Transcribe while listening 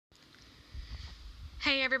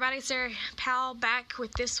Hey everybody, Sarah Powell back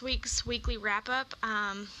with this week's weekly wrap-up.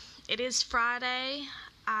 It is Friday.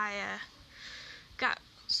 I got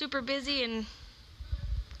super busy and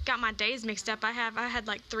got my days mixed up. I had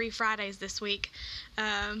like 3 Fridays this week,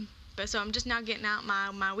 so I'm just now getting out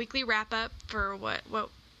my weekly wrap-up for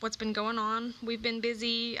what's been going on. We've been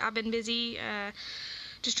busy. I've been busy.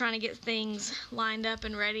 Just trying to get things lined up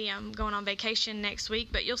and ready. I'm going on vacation next week,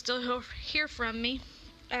 but you'll still hear from me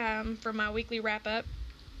for my weekly wrap-up.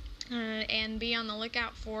 And be on the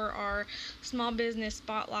lookout for our small business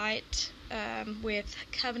spotlight with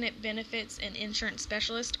Covenant Benefits and Insurance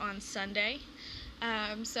Specialist on Sunday.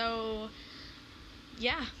 So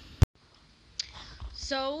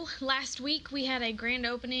last week we had a grand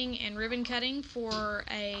opening and ribbon cutting for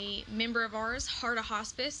a member of ours, Heart of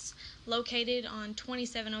Hospice, located on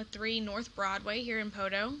 2703 North Broadway here in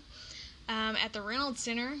Poteau. At the Reynolds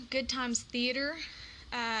Center, Good Times Theater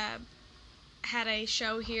had a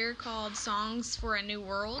show here called Songs for a New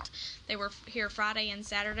World. They were here Friday and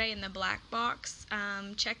Saturday in the Black Box.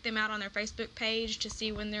 Check them out on their Facebook page to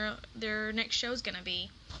see when their next show is going to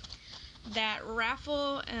be. That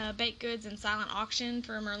raffle, baked goods and silent auction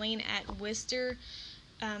for Merlene at Worcester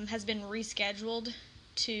has been rescheduled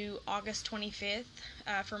to August 25th.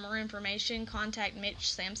 For more information, contact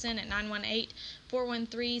Mitch Sampson at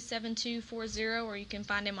 918-413-7240, or you can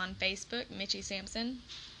find him on Facebook, Mitchie Sampson.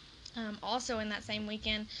 Also in that same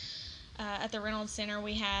weekend at the Reynolds Center,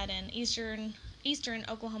 we had an Eastern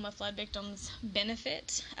Oklahoma flood victims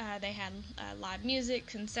benefit. They had live music,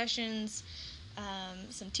 concessions,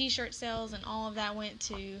 some t-shirt sales, and all of that went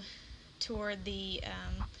toward the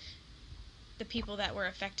people that were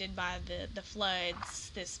affected by the floods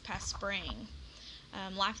this past spring.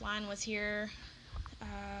 Lifeline was here,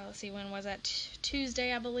 let's see, when was that?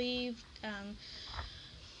 Tuesday, I believe.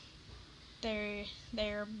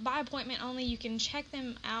 They're by appointment only. You can check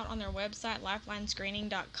them out on their website,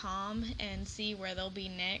 lifelinescreening.com, and see where they'll be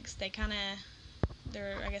next. They part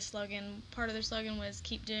of their slogan was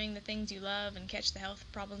keep doing the things you love and catch the health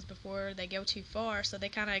problems before they go too far. So they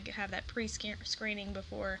kind of have that pre-screening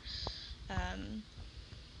before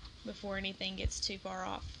anything gets too far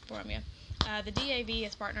off from you. The DAV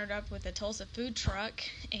has partnered up with the Tulsa Food Truck,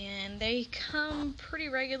 and they come pretty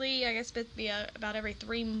regularly. I guess it'd be about every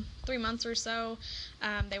three months or so.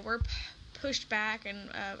 They were pushed back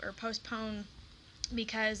or postponed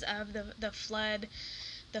because of the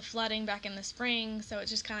flooding back in the spring, so it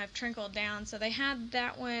just kind of trickled down. So they had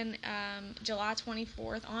that one July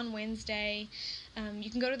 24th on Wednesday. You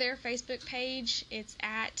can go to their Facebook page. It's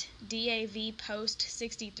at DAV Post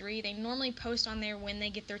 63. They normally post on there when they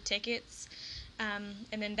get their tickets, and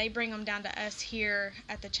then they bring them down to us here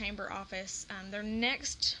at the chamber office. Their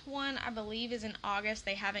next one, I believe, is in August.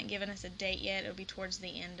 They haven't given us a date yet. It'll be towards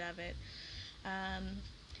the end of it.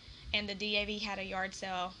 And the DAV had a yard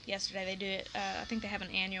sale yesterday. They do it, I think they have an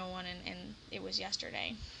annual one, and it was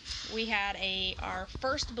yesterday. We had our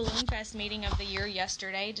first Balloon Fest meeting of the year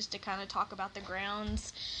yesterday, just to kind of talk about the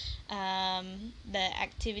grounds, the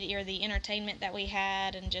activity or the entertainment that we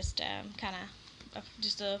had, and just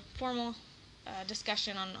just a formal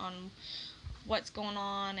discussion on what's going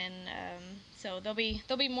on. And so there'll be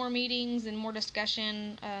more meetings and more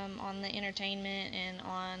discussion on the entertainment and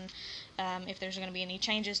on if there's going to be any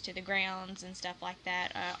changes to the grounds and stuff like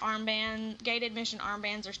that. Gate admission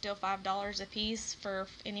armbands are still $5 a piece for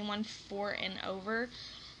anyone 4 and over.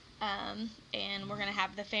 And we're going to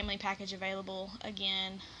have the family package available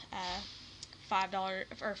again, $5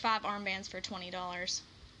 or 5 armbands for $20.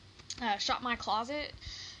 Shop My Closet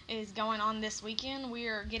is going on this weekend. We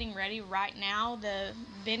are getting ready right now. The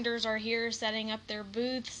vendors are here setting up their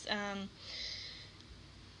booths.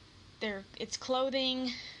 It's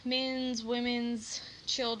clothing, men's, women's,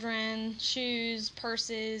 children, shoes,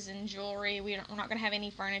 purses, and jewelry. We're not going to have any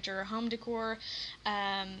furniture or home decor,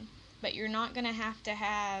 but you're not going to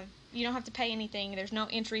you don't have to pay anything. There's no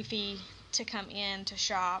entry fee to come in to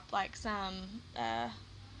shop like some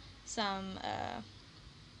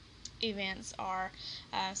events are.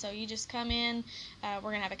 So you just come in. We're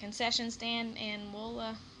going to have a concession stand, and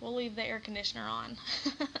we'll leave the air conditioner on.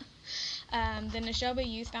 The Neshoba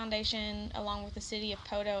Youth Foundation, along with the city of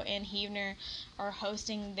Poteau and Heavener, are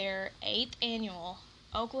hosting their 8th annual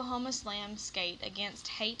Oklahoma Slam Skate Against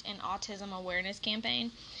Hate and Autism Awareness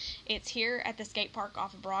campaign. It's here at the skate park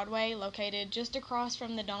off of Broadway, located just across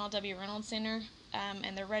from the Donald W. Reynolds Center,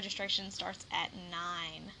 and the registration starts at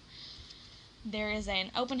 9. There is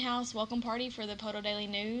an open house welcome party for the Poteau Daily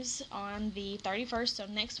News on the 31st, so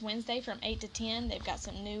next Wednesday from 8 to 10. They've got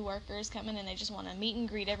some new workers coming, and they just want to meet and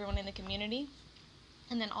greet everyone in the community.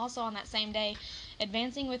 And then also on that same day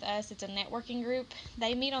Advancing with Us, it's a networking group.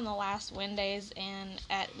 They meet on the last Wednesdays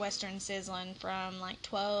at Western Sizzlin from like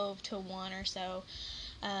 12 to 1 or so.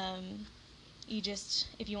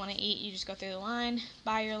 If you want to eat, you just go through the line,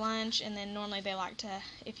 buy your lunch, and then normally they like to,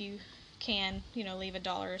 if you can, leave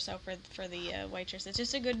 $1 or so for the waitress. It's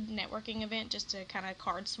just a good networking event, just to kind of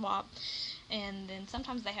card swap, and then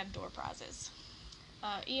sometimes they have door prizes.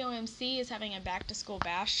 EOMC is having a back-to-school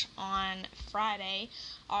bash on Friday,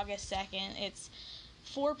 August 2nd. It's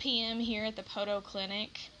 4 p.m. here at the Poto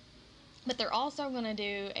Clinic, but they're also going to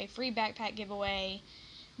do a free backpack giveaway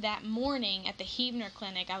that morning at the Huebner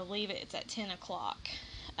Clinic. I believe it's at 10 o'clock.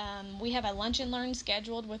 We have a lunch and learn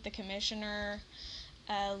scheduled with the Commissioner,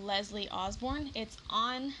 Leslie Osborne. It's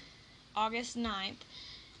on August 9th,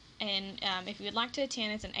 and if you would like to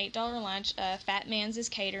attend, it's an $8 lunch. Fat Man's is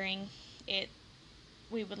catering.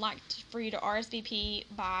 We would like for you to RSVP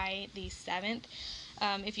by the 7th.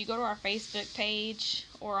 If you go to our Facebook page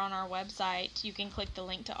or on our website, you can click the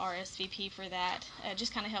link to RSVP for that. It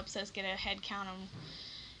just kind of helps us get a head count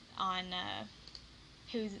on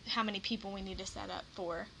how many people we need to set up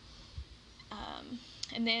for.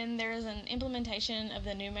 And then there's an implementation of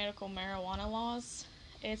the new medical marijuana laws.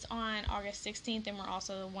 It's on August 16th, and we're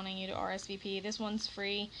also wanting you to RSVP. This one's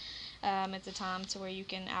free. It's a time to where you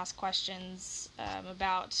can ask questions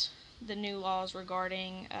about the new laws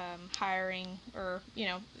regarding hiring or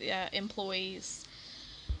employees.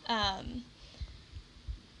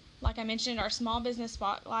 Like I mentioned, our small business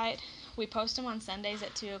spotlight, we post them on Sundays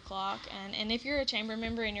at 2 o'clock. And if you're a chamber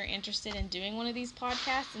member and you're interested in doing one of these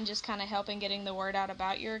podcasts and just kind of helping getting the word out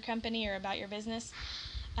about your company or about your business,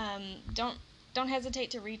 don't hesitate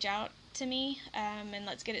to reach out to me, and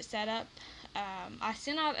let's get it set up. I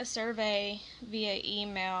sent out a survey via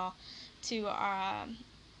email to you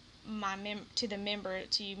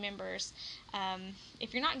members.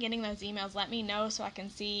 If you're not getting those emails, let me know so I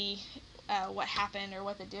can see what happened or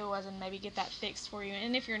what the deal was, and maybe get that fixed for you.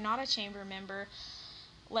 And if you're not a chamber member,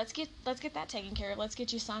 let's get that taken care of. Let's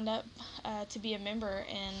get you signed up to be a member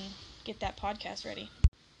and get that podcast ready.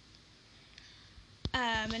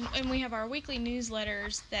 And we have our weekly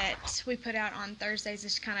newsletters that we put out on Thursdays,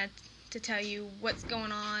 just kind of to tell you what's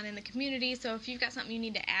going on in the community. So if you've got something you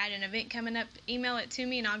need to add, an event coming up, email it to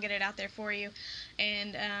me and I'll get it out there for you.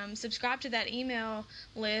 And subscribe to that email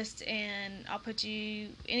list, and I'll put you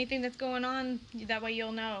anything that's going on. That way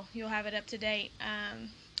you'll know. You'll have it up to date.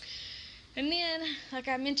 And then, like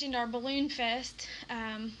I mentioned, our Balloon Fest,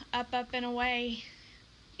 Up and Away,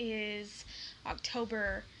 is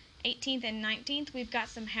October 18th and 19th. We've got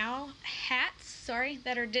some hats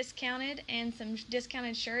that are discounted, and some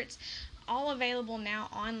discounted shirts, all available now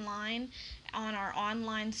online on our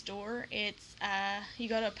online store. It's you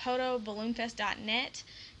go to potoballoonfest.net,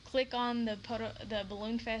 click on the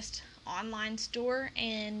Balloon Fest online store,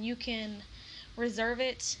 and you can reserve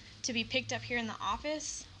it to be picked up here in the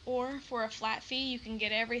office, or for a flat fee you can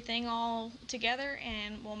get everything all together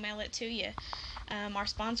and we'll mail it to you. Our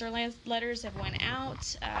sponsor letters have went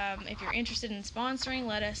out. If you're interested in sponsoring,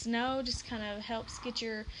 let us know. Just kind of helps get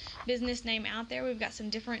your business name out there. We've got some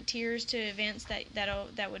different tiers to events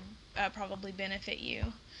that would probably benefit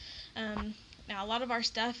you. Now, a lot of our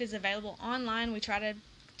stuff is available online. We try to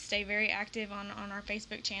stay very active on our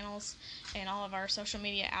Facebook channels and all of our social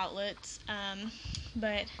media outlets.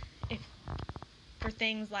 But for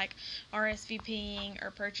things like RSVPing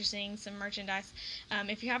or purchasing some merchandise,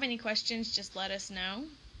 if you have any questions, just let us know,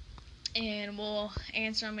 and we'll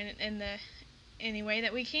answer them in any way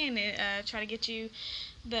that we can. Try to get you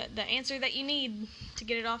the answer that you need to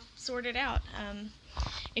get it all sorted out.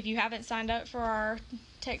 If you haven't signed up for our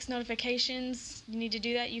text notifications, you need to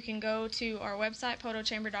do that. You can go to our website,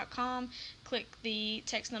 potochamber.com, click the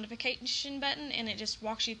text notification button, and it just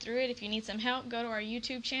walks you through it. If you need some help, go to our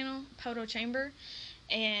YouTube channel, Poto Chamber,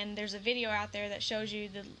 and there's a video out there that shows you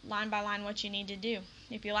the line by line what you need to do.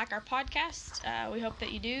 If you like our podcast, we hope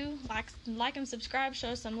that you do. Like and subscribe,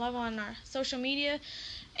 show some love on our social media,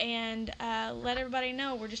 and let everybody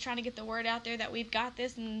know. We're just trying to get the word out there that we've got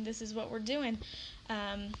this, and this is what we're doing.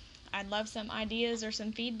 I'd love some ideas or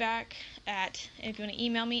some feedback if you want to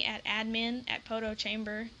email me at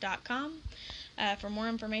admin@potochamber.com. For more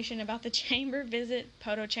information about the chamber, visit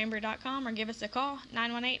potochamber.com or give us a call,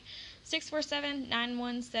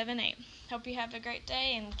 918-647-9178. Hope you have a great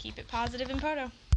day and keep it positive in Poto.